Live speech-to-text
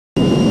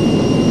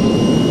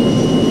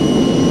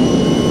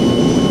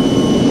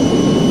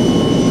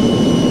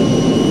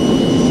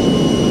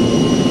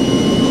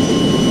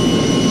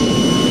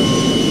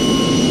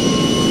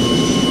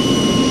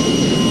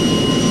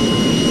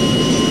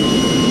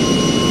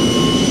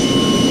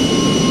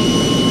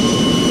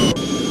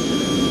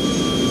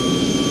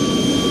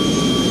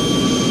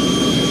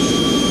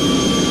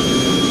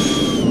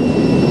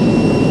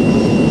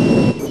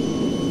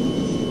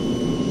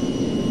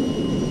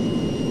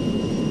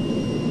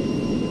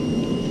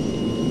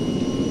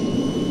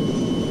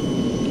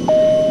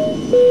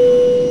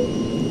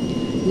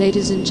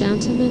Ladies and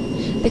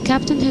gentlemen, the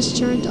captain has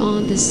turned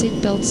on the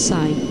seatbelt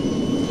sign.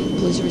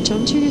 Please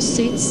return to your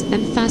seats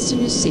and fasten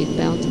your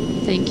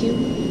seatbelt. Thank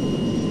you.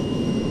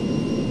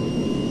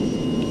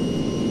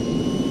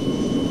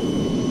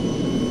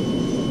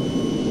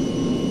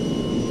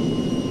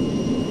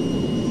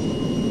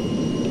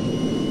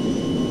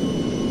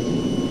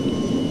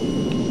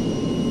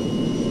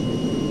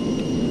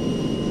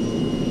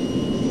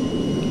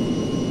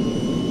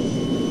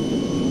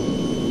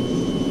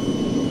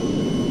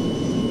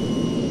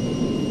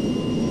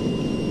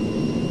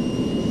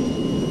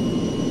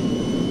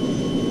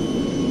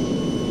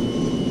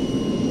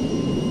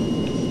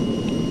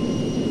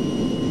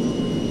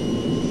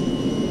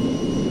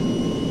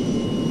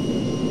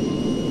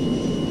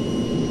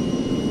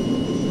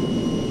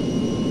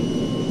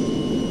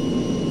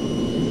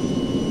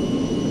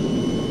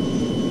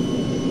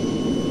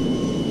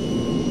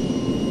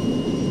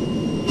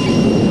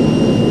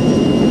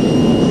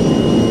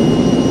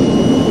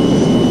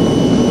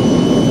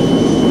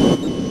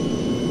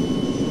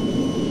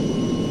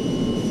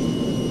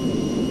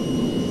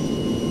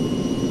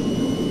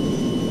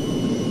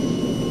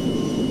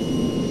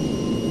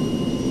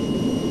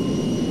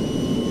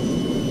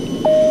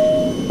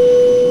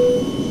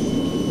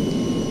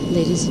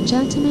 Ladies and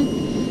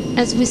gentlemen,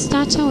 as we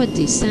start our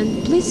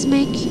descent, please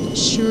make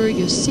sure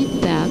your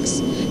seat backs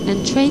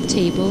and tray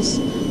tables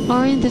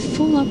are in the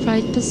full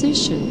upright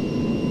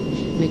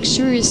position. Make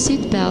sure your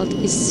seat belt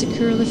is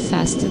securely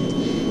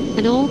fastened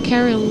and all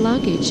carry-on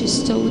luggage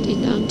is stowed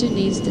in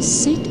underneath the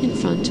seat in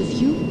front of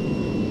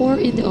you or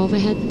in the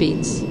overhead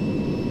bins.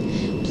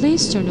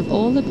 Please turn off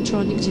all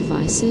electronic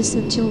devices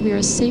until we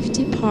are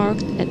safely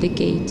parked at the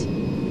gate.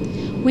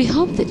 We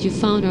hope that you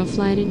found our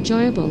flight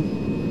enjoyable.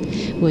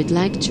 We'd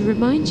like to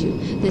remind you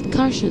that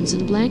cushions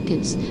and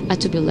blankets are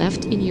to be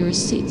left in your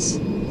seats.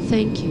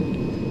 Thank you.